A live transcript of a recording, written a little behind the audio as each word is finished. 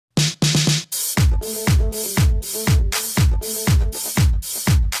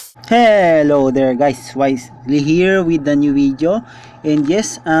Hello there guys, Wisely here with the new video. And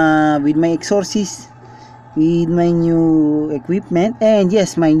yes, with my Exorcist, with my new equipment, and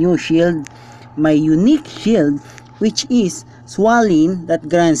yes, my new shield, my unique shield, which is Swallowing,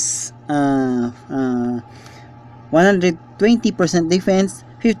 that grants 120% defense,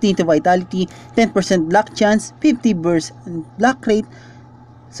 15 to vitality, 10% block chance, 50% block rate.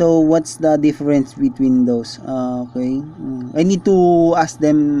 So what's the difference between those? Okay, I need to ask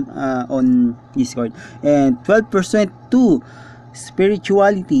them on Discord. And 12% to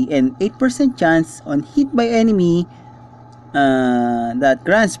spirituality and 8% chance on hit by enemy that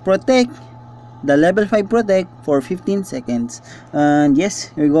grants protect, the level 5 protect for 15 seconds. And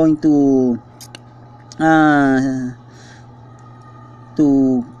yes, we're going to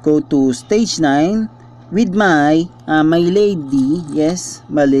go to stage 9 with my Malady, yes,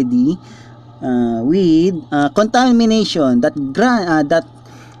 Malady, with Contamination, that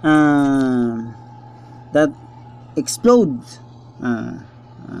that explodes.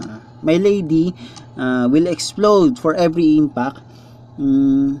 Malady will explode for every impact.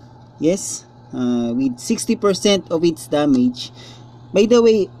 Yes, with 60% of its damage. By the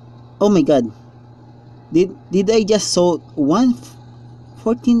way, oh my god, did I just saw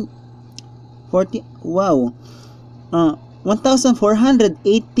 114 40, wow,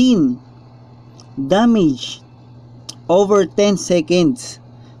 1418 damage over 10 seconds.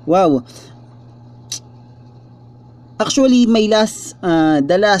 Wow. Actually, my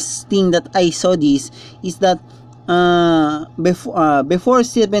the last thing that I saw this is that before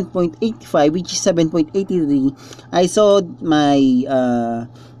 7.85, which is 7.83, I saw my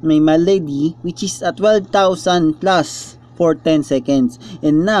my Malady, which is at 12,000 plus for 10 seconds.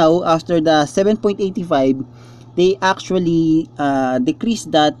 And now after the 7.85, they actually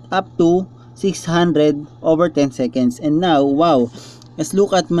decreased that up to 600 over 10 seconds. And now, wow, let's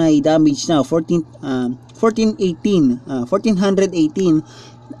look at my damage now. 1418,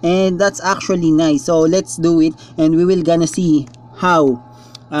 and that's actually nice. So let's do it, and we will gonna see how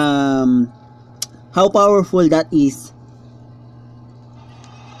powerful that is.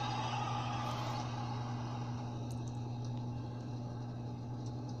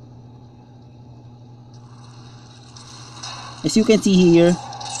 As you can see here,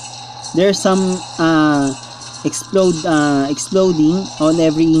 there's some exploding on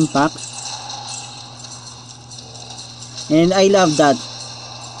every impact, and I love that.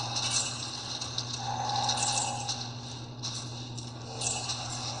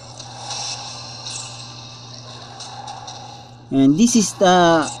 And this is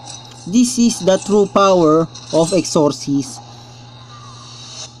the true power of Exorcist.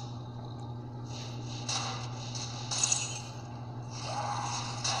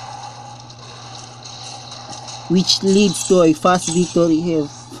 Which leads to a fast victory.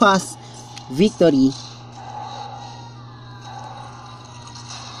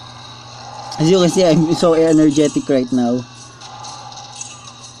 As you can see, I'm so energetic right now.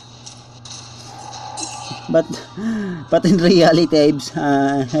 But in reality,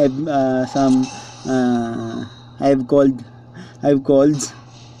 I have colds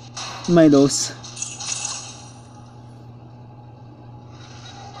in my nose.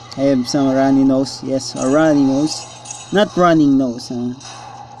 I have some runny nose. Yes, a runny nose, not running nose. I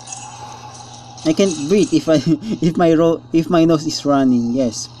can't breathe if my nose is running.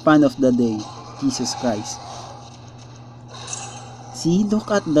 Yes, pun of the day. Jesus Christ. See, look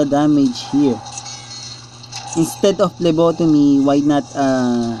at the damage here. Instead of phlebotomy, why not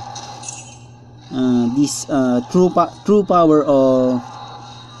this true power of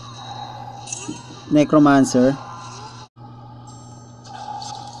necromancer?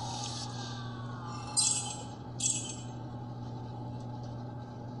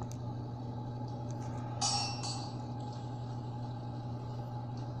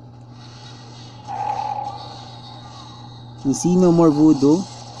 You see, no more voodoo.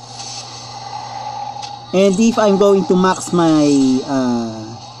 And if I'm going to max my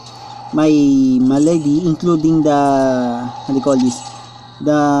my Malady, including the, how do you call this,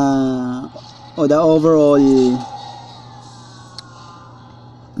 the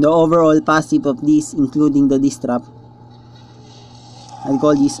overall passive of this, including the distrap, I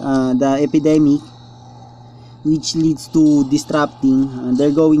call this the epidemic, which leads to disrupting.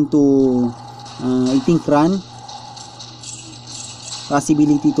 They're going to I think run,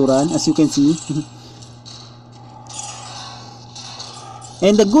 possibility to run, as you can see.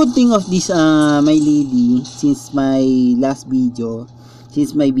 And the good thing of this Malady, since my video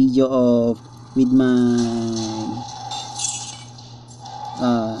of with my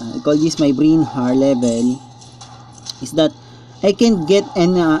I call this my brain heart level, is that I can get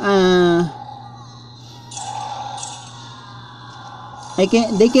an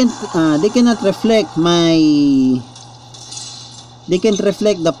they cannot reflect my, they can't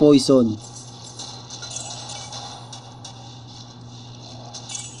reflect the poison.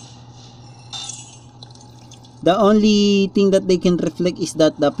 The only thing that they can reflect is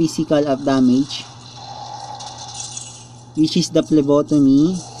that the physical of damage, which is the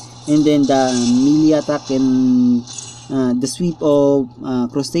phlebotomy, and then the melee attack and the sweep of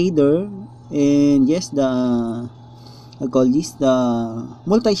Crusader, and yes, the I call this the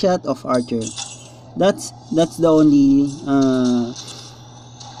multi-shot of Archer. That's the only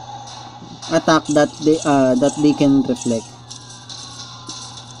attack that they can reflect.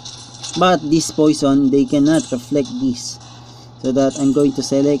 But this poison, they cannot reflect this. So that I'm going to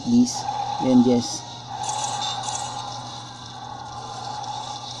select this, and yes.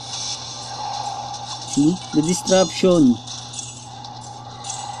 See the disruption.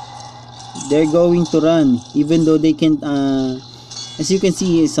 They're going to run even though they can't. As you can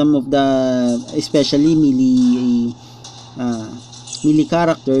see, some of the especially melee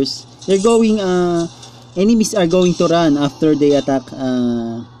characters, they're going. Enemies are going to run after they attack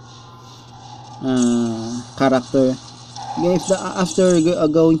character. If after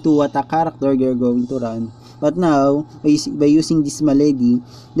going to attack character, they're going to run. But now by using this Malady,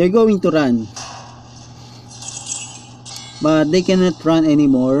 they're going to run. But they cannot run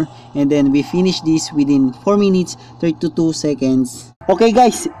anymore, and then we finish this within 4 minutes 32 seconds. Okay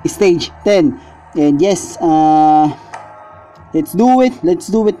guys, stage 10, and yes, let's do it,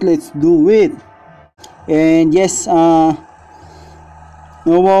 and yes, no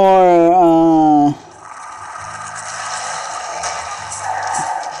more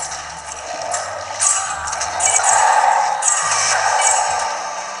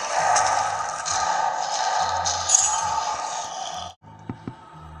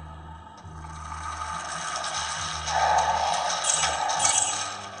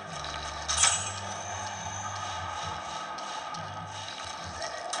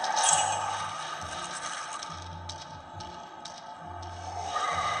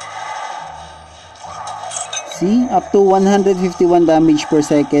see, up to 151 damage per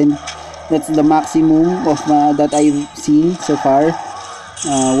second. That's the maximum of that I've seen so far.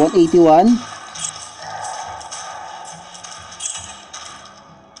 181.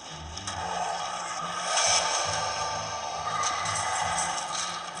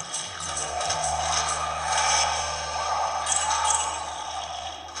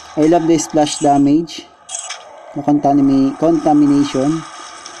 I love the splash damage, the contamination.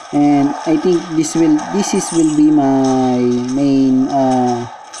 And I think this will be my main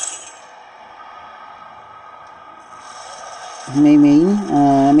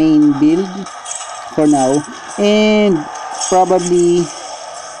main build for now, and probably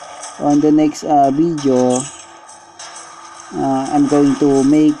on the next video I'm going to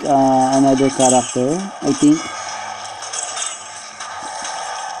make another character, I think.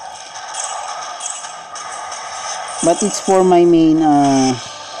 But it's for my main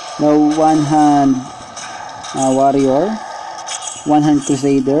the one hand warrior, one hand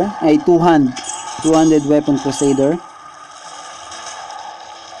crusader, ay 200 weapon crusader.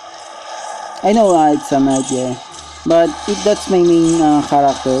 I know it's a mad, yeah, but that's my main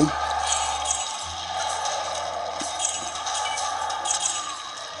character.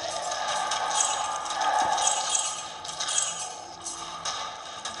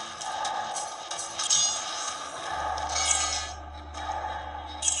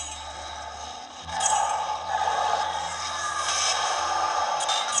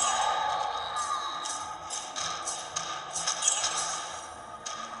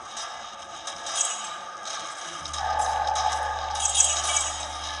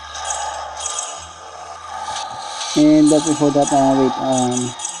 And that's before that,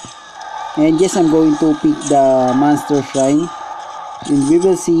 and yes, I'm going to pick the monster shrine, and we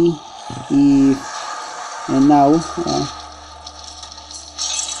will see if, and now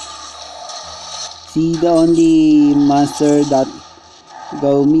see, the only monster that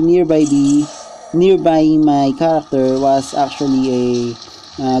go nearby my character was actually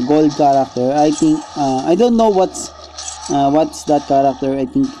a gold character. I think I don't know what's that character. I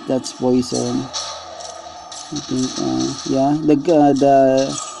think that's poison. I think yeah,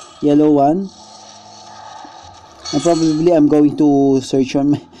 the yellow one. And probably I'm going to search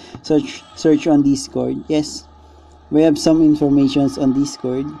on search on Discord. Yes, we have some informations on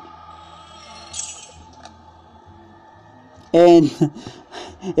Discord. And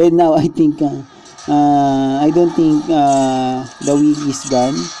and now I think I don't think the wig is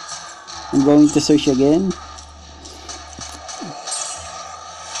gone. I'm going to search again.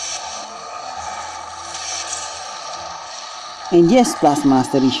 And yes, plus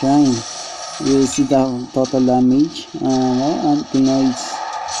Mastery Shrine. You will see the total damage. Well, until now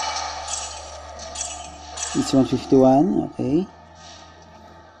it's 151. Okay.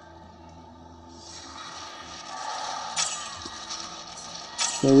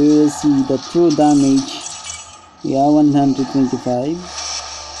 So we will see the true damage. Yeah, 125.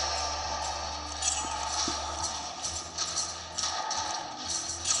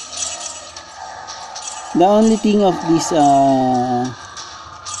 The only thing of this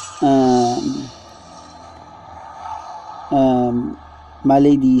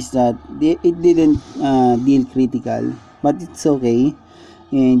Malady is that it didn't deal critical, but it's okay.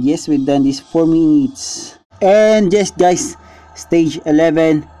 And yes, we've done this 4 minutes. And yes, guys, stage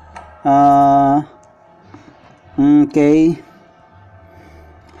 11. Okay.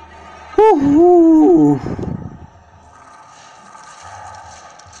 Woohoo!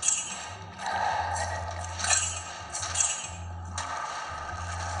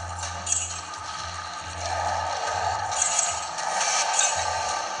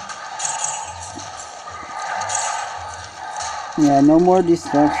 Yeah, no more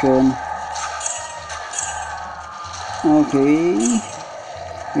distraction. Okay.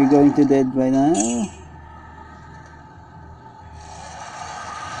 We're going to dead by now.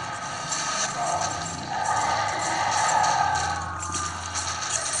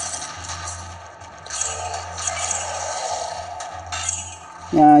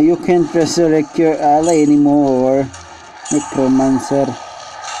 Yeah, you can't resurrect your ally anymore, Necromancer.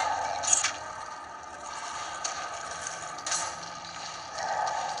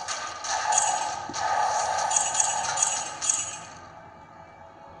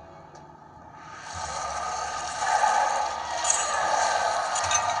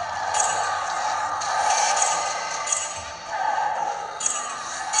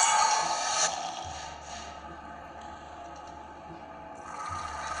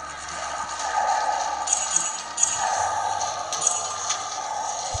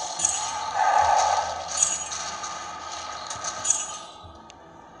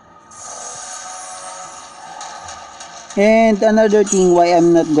 And another thing why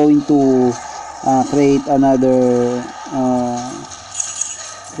I'm not going to create another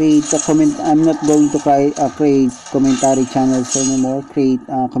create a comment. I'm not going to create commentary channels anymore. Create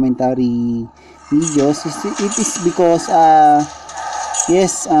commentary videos. It is because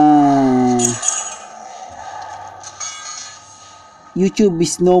yes, YouTube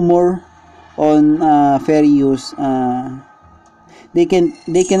is no more on fair use. They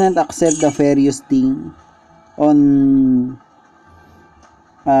cannot accept the fair use thing on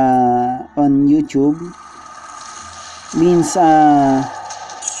YouTube. Means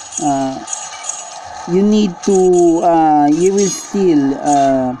you need to you will still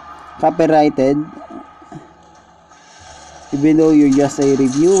copyrighted even though you're just a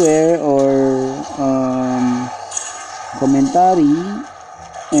reviewer or commentary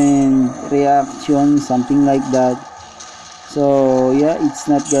and reaction, something like that. So yeah, it's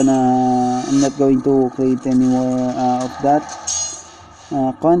not gonna, I'm not going to create any more of that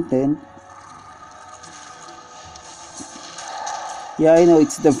content. Yeah, I know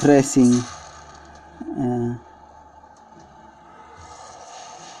it's depressing.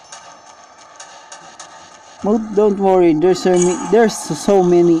 Don't worry, there's so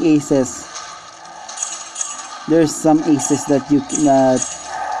many aces. There's some aces that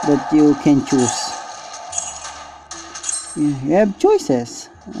you can choose. You have choices.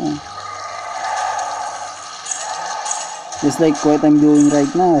 Just like what I'm doing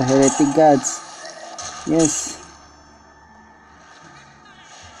right now, Heretic Gods. Yes.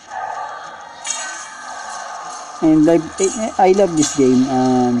 And like, I love this game.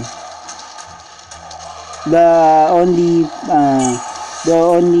 The only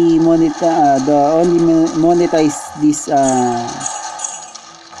monetize this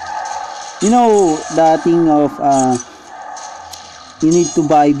you know, the thing of you need to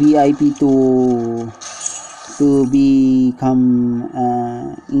buy VIP to become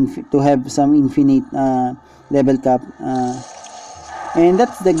to have some infinite level cap, and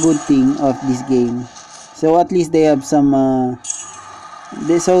that's the good thing of this game. So at least they have some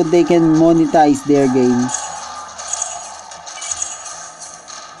so they can monetize their game.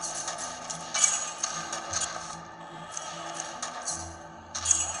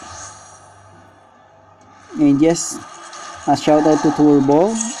 And yes, a shout out to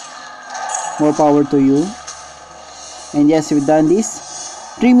Turbo, more power to you. And yes, we've done this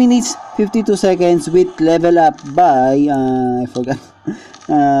 3 minutes 52 seconds with level up by I forgot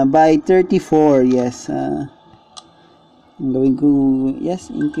by 34. Yes, I'm going to, yes,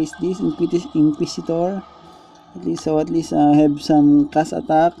 increase this Inquisitor. At least have some cast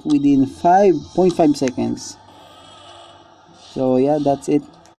attack within 5.5 seconds. So yeah, that's it.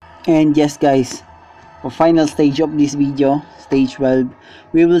 And yes guys, for final stage of this video, stage 12,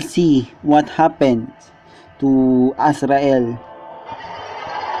 we will see what happens to Azrael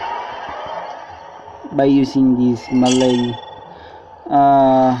by using this Malady.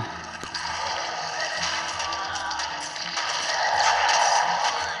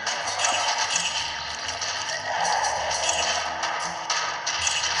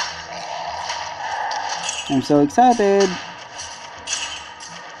 I'm so excited.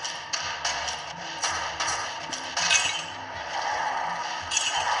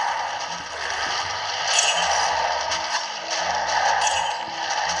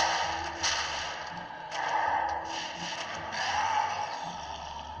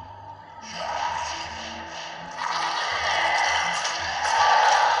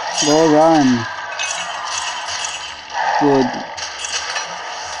 Go run. Good.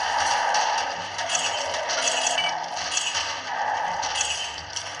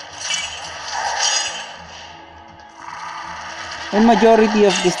 And majority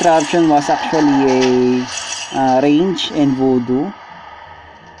of disruption was actually a range and voodoo.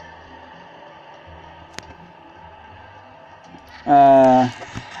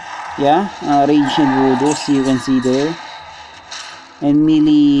 Yeah, range and voodoo, so you can see there. And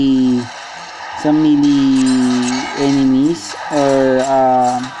melee, some melee enemies or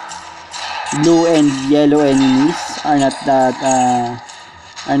blue and yellow enemies are not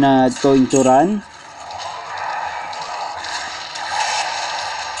going to run.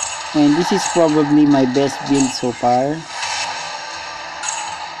 And this is probably my best build so far.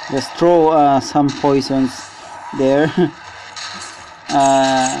 Just throw some poisons there.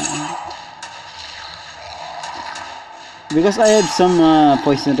 Because I have some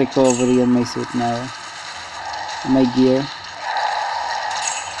poison recovery on my suit now, on my gear.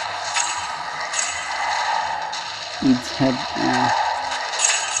 It's have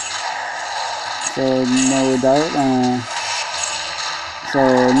so no doubt. So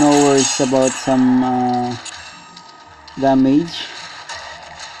no worries about some damage.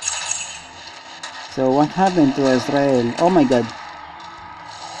 So what happened to Azrael? Oh my god.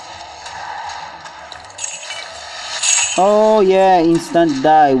 Oh yeah, instant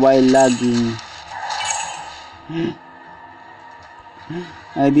die while lagging.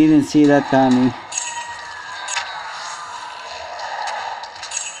 I didn't see that coming.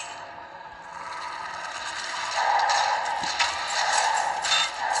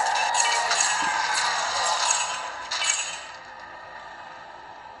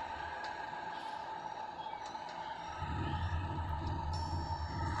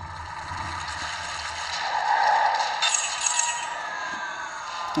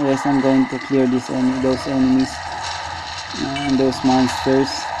 Yes, I'm going to clear those enemies and those monsters.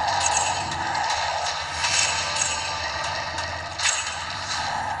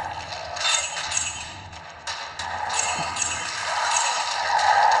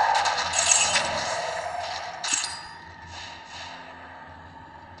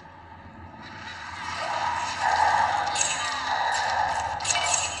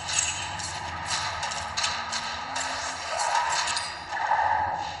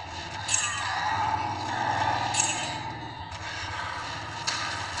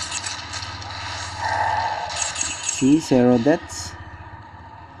 See, 0 deaths.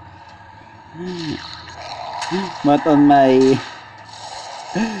 But on my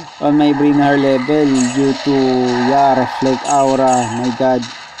Brinhar level, due to reflect aura, my god,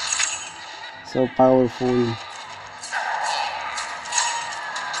 so powerful.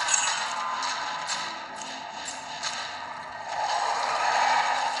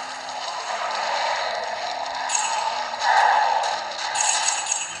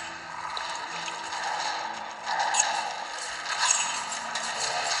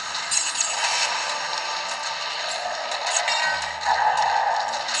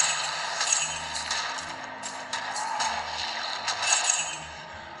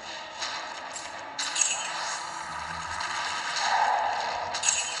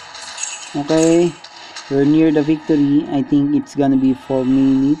 Okay, we're near the victory. I think it's gonna be 4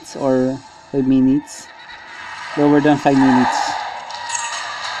 minutes or 5 minutes. Lower than 5 minutes.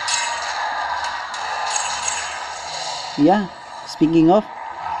 Yeah, speaking of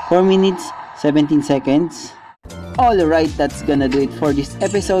 4 minutes, 17 seconds. Alright, that's gonna do it for this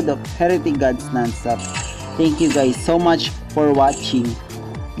episode of Heretic Gods Nonstop. Thank you guys so much for watching.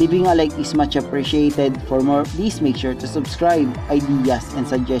 Leaving a like is much appreciated. For more, please make sure to subscribe. Ideas and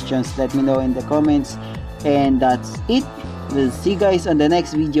suggestions, let me know in the comments. And that's it. We'll see you guys on the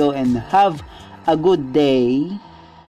next video and have a good day.